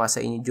 sinabi ko nga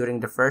sa inyo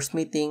during the first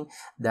meeting,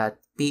 that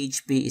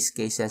PHP is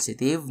case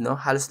sensitive, no?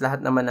 Halos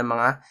lahat naman ng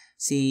mga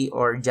C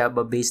or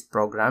Java-based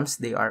programs,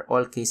 they are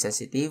all case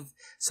sensitive.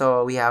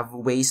 So, we have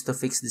ways to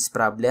fix this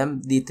problem.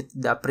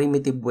 The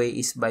primitive way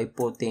is by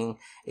putting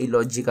a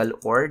logical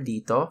OR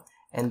dito.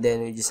 And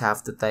then, we just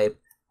have to type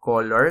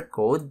color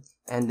code.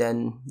 And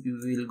then,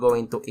 we will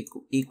going to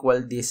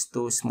equal this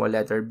to small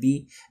letter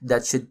b.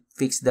 That should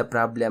fix the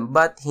problem.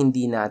 But,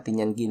 hindi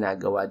natin yan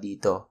ginagawa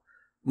dito.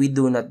 We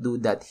do not do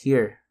that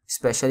here.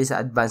 Especially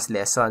sa advanced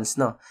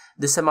lessons, no?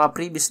 Doon sa mga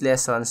previous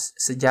lessons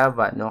sa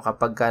Java, no?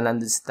 Kapag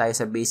nandun tayo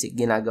sa basic,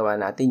 ginagawa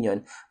natin yon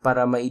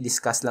para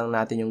mai-discuss lang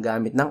natin yung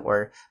gamit ng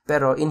OR.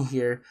 Pero in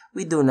here,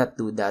 we do not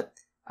do that.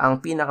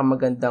 Ang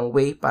pinakamagandang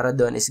way para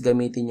doon is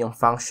gamitin yung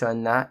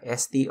function na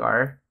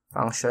str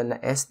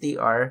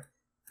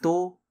to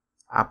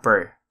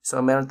upper. So,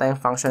 meron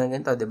tayong function na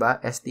ganito, diba?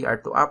 Str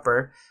to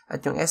upper.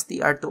 At yung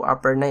str to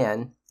upper na yan,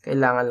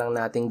 kailangan lang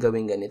natin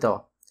gawin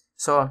ganito.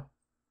 So,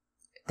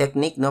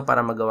 technique, no,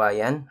 para magawa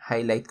yan,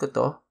 highlight ko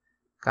to.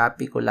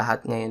 Copy ko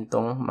lahat ngayon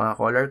tong mga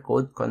color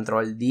code.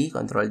 Control D,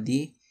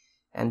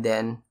 and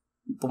then,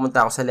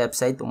 pumunta ako sa left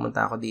side,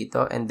 pumunta ako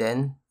dito, and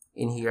then,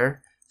 in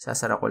here,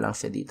 sasara ko lang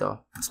siya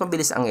dito. Mas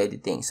mabilis ang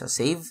editing. So,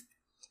 save.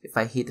 If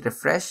I hit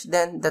refresh,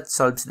 then that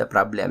solves the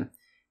problem.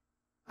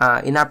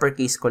 In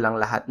uppercase ko lang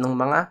lahat ng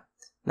mga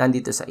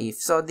nandito sa if.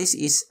 So, this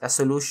is a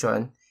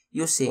solution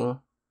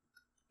using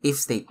if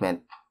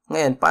statement.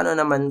 Ngayon, paano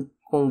naman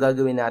kung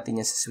gagawin natin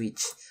yan sa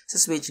switch? Sa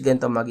switch,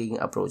 ganito magiging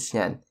approach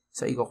niyan.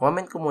 So,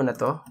 i-comment ko muna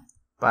to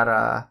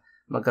para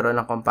magkaroon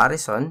ng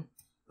comparison.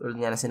 Tulad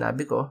nga na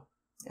sinabi ko.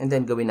 And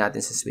then, gawin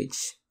natin sa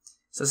switch.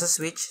 So, sa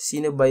switch,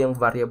 sino ba yung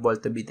variable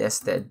to be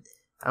tested?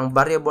 Ang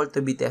variable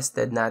to be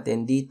tested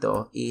natin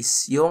dito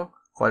is yung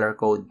color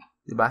code.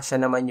 Diba? Siya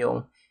naman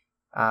yung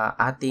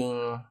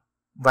ating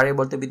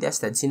variable to be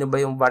tested. Sino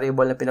ba yung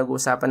variable na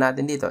pinag-uusapan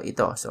natin dito?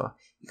 Ito. So,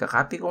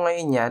 ikakopy ko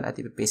ngayon yan at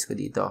ipapaste ko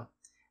dito.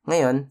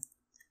 Ngayon,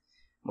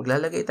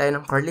 maglalagay tayo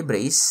ng curly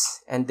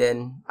brace, and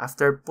then,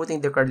 after putting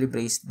the curly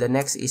brace, the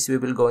next is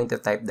we will going to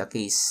type the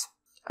case.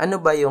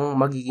 Ano ba yung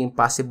magiging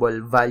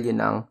possible value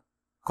ng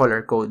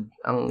color code?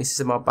 Ang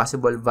isa sa mga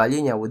possible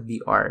value niya would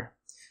be R.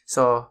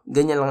 So,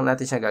 ganyan lang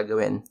natin siya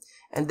gagawin.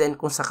 And then,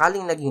 kung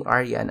sakaling naging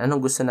R yan,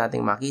 anong gusto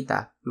nating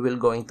makita? We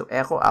will going to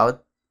echo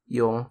out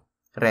yung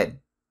red.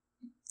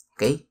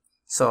 Okay?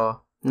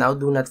 So, now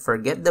do not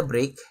forget the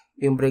break.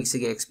 Yung break,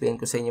 sige, explain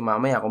ko sa inyo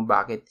mamaya kung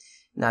bakit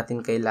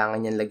natin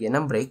kailangan yan lagyan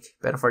ng break.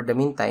 Pero for the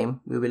meantime,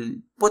 we will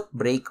put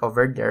break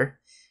over there.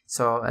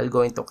 So, I'll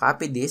going to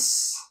copy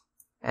this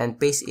and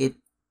paste it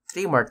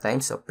 3 more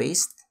times. So,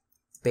 paste,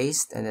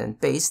 and then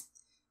paste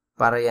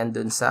para yan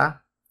dun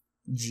sa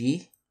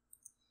G,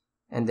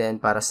 and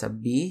then para sa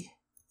B,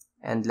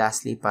 and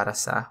lastly para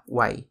sa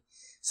Y.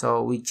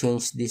 So, we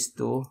change this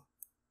to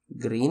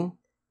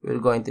green.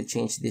 We're going to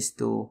change this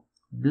to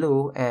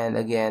blue, and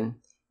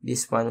again,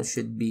 this one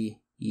should be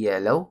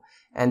yellow.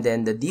 And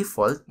then the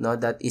default, no,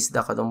 that is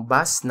the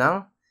katumbas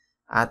ng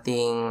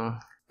ating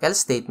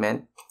else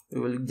statement,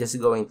 we will just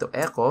going to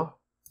echo.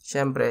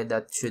 Syempre,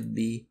 that should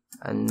be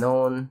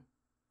unknown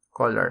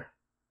color.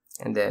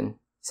 And then,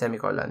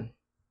 semicolon.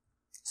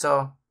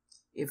 So,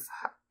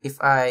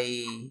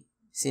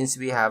 since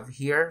we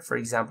have here, for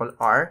example,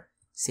 R,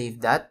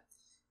 save that,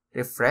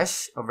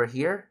 refresh over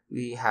here,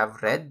 we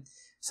have red.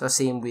 So,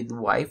 same with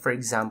Y, for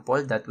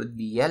example, that would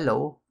be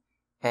yellow.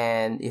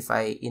 And if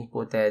I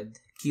inputted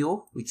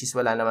Q, which is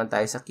wala naman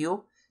tayo sa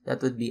Q,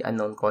 that would be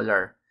unknown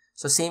color.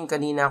 So, same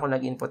kanina ako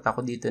nag-input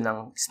ako dito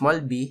ng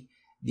small b,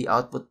 the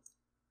output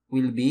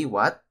will be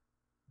what?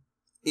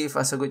 If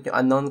ang sagot nyo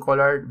unknown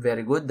color,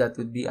 very good, that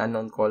would be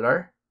unknown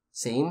color.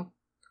 Same,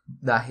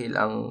 dahil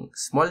ang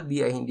small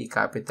b ay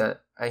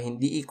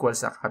hindi equal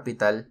sa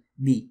capital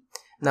B.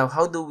 Now,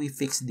 how do we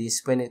fix this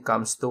when it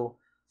comes to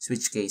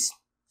switch case?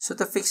 So,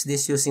 to fix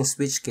this using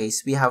switch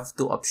case, we have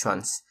two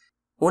options.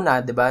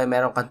 Una, diba,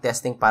 meron kang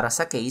testing para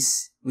sa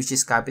case, which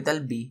is capital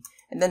B,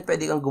 and then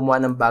pwede kang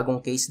gumawa ng bagong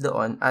case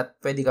doon at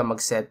pwede kang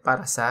mag-set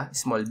para sa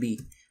small b.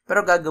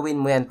 Pero gagawin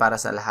mo yan para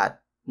sa lahat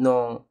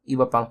nung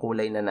iba pang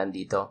kulay na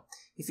nandito.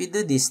 If you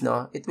do this,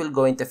 no, it will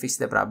going to fix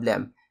the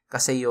problem.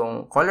 Kasi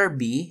yung color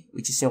B,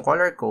 which is yung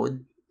color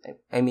code,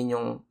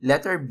 yung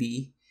letter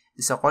B,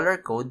 sa color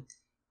code,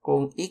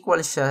 kung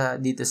equal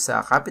siya dito sa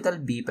capital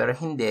B pero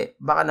hindi,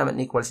 baka naman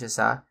equal siya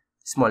sa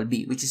small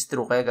b, which is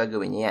true, kaya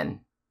gagawin niya yan.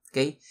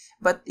 Okay?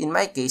 But in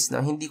my case,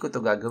 no, hindi ko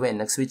to gagawin.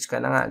 Nag-switch ka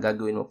na nga,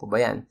 gagawin mo pa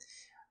ba yan?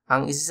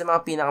 Ang isa sa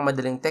mga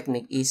pinakamadaling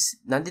technique is,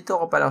 nandito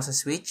ako pa lang sa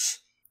switch,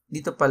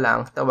 dito pa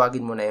lang,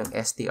 tawagin mo na yung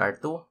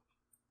str2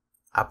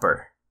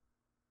 upper.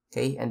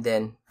 Okay? And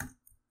then,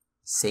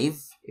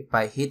 save. If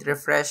I hit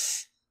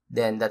refresh,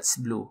 then that's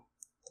blue.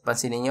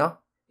 Pansinin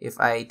nyo,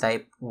 if I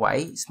type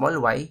Y, small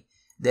y,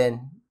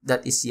 then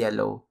that is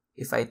yellow.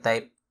 If I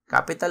type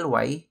capital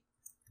Y,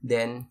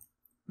 then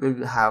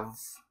we'll have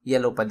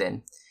yellow pa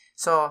din.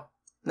 So,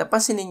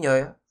 napansin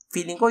niyo,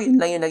 feeling ko yun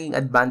lang yung naging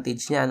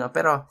advantage niya, no?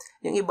 Pero,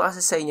 yung iba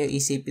kasi sa inyo,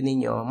 isipin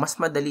niyo, mas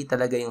madali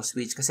talaga yung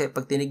switch. Kasi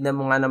pag tinignan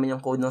mo nga naman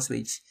yung code ng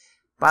switch,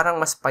 parang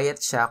mas payat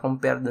siya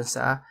compare dun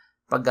sa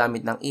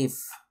paggamit ng if.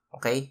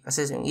 Okay?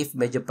 Kasi yung if,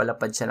 medyo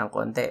palapad siya ng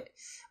konti.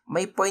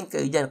 May point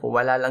kayo dyan, kung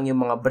wala lang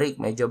yung mga break,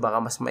 medyo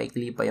baka mas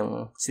maikli pa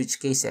yung switch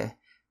case eh.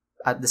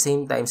 At the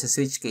same time, sa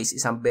switch case,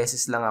 isang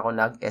beses lang ako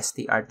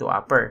nag-str2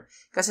 upper.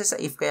 Kasi sa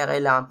if, kaya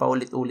kailangan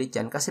paulit-ulit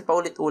yan. Kasi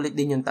paulit-ulit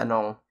din yung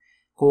tanong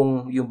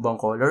kung yung bang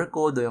color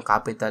code o yung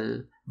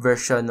capital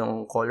version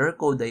ng color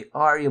code ay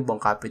R, yung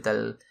bang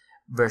capital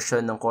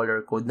version ng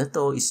color code na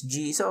to is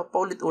G. So,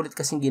 paulit-ulit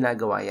kasing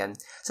ginagawa yan.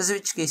 Sa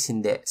switch case,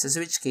 hindi. Sa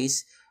switch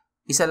case,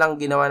 isa lang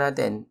ginawa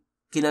natin,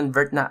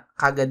 kinonvert na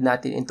kagad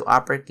natin into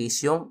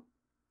uppercase yung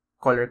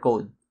color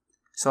code.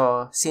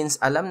 So, since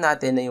alam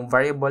natin na yung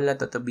variable na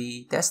to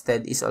be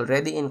tested is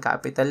already in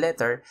capital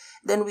letter,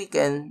 then we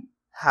can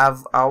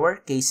have our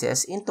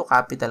cases into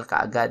capital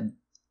kaagad.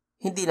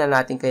 Hindi na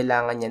natin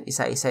kailangan yan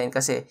isa-isahin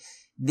kasi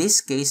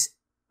this case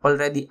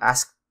already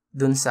asked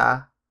dun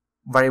sa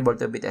variable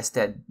to be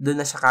tested. Dun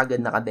na siya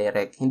kagad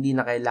nakadirect. Hindi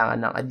na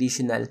kailangan ng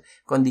additional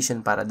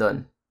condition para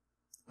dun.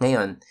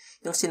 Ngayon,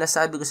 yung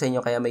sinasabi ko sa inyo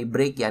kaya may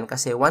break yan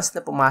kasi once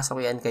na pumasok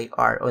yan kay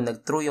R o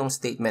nag-true yung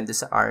statement do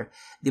sa R,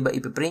 di ba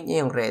ipiprint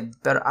niya yung red,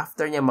 pero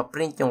after niya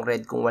ma-print yung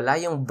red, kung wala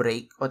yung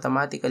break,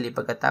 automatically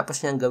pagkatapos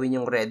niyang gawin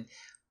yung red,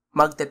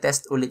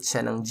 magte-test ulit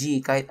siya ng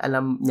G kahit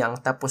alam niyang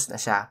tapos na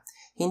siya.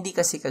 Hindi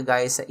kasi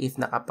kagaya sa if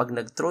na kapag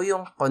nag-true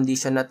yung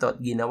condition na to at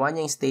ginawa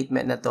niya yung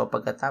statement na to,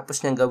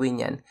 pagkatapos niyang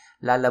gawin yan,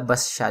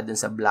 lalabas siya dun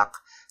sa block.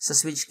 Sa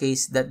switch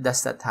case, that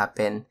does not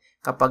happen.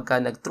 Kapag ka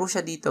nag-true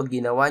siya dito,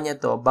 ginawa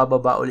niya to,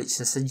 bababa ulit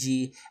siya sa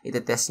G,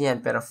 itetest niyan,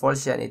 pero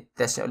false yan,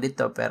 itetest niya ulit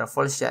to, pero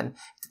false yan,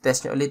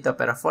 itetest niya ulit to,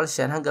 pero false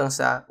yan, hanggang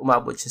sa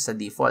umabot siya sa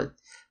default.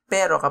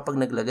 Pero kapag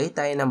naglagay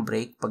tayo ng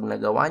break, pag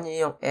nagawa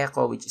niya yung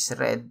echo which is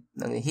red,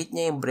 nang hit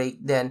niya yung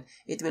break, then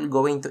it will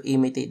going to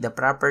imitate the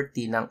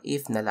property ng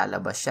if na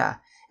lalabas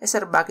siya. Eh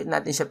sir, bakit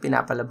natin siya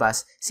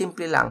pinapalabas?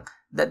 Simple lang,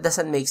 that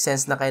doesn't make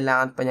sense na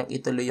kailangan pa niyang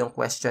ituloy yung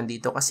question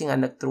dito kasi nga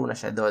nag-true na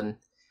siya doon.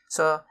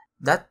 So,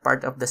 that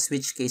part of the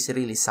switch case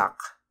really suck,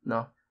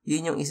 no?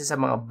 Yun yung isa sa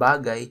mga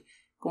bagay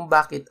kung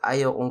bakit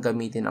ayaw kong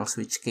gamitin ang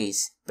switch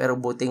case. Pero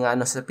buti nga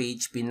no sa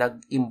PHP,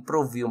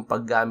 nag-improve yung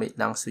paggamit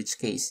ng switch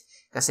case.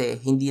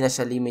 Kasi hindi na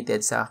siya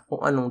limited sa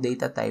kung anong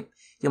data type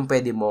yung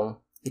pwede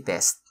mong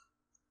i-test.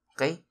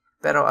 Okay?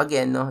 Pero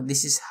again, no,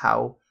 this is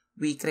how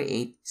we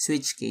create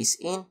switch case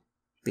in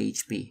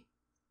PHP.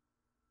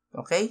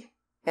 Okay?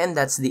 And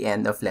that's the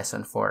end of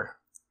lesson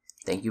 4.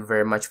 Thank you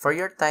very much for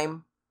your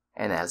time.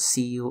 And I'll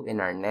see you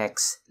in our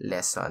next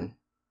lesson.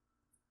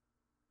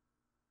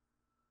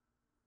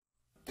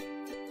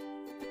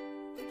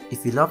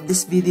 If you love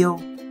this video,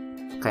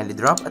 kindly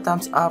drop a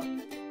thumbs up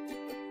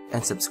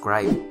and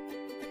subscribe.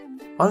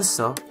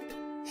 Also,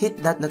 hit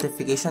that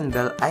notification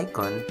bell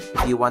icon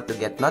if you want to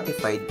get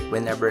notified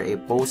whenever I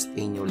post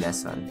a new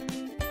lesson.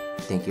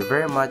 Thank you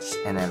very much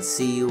and I'll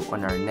see you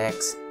on our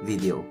next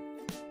video.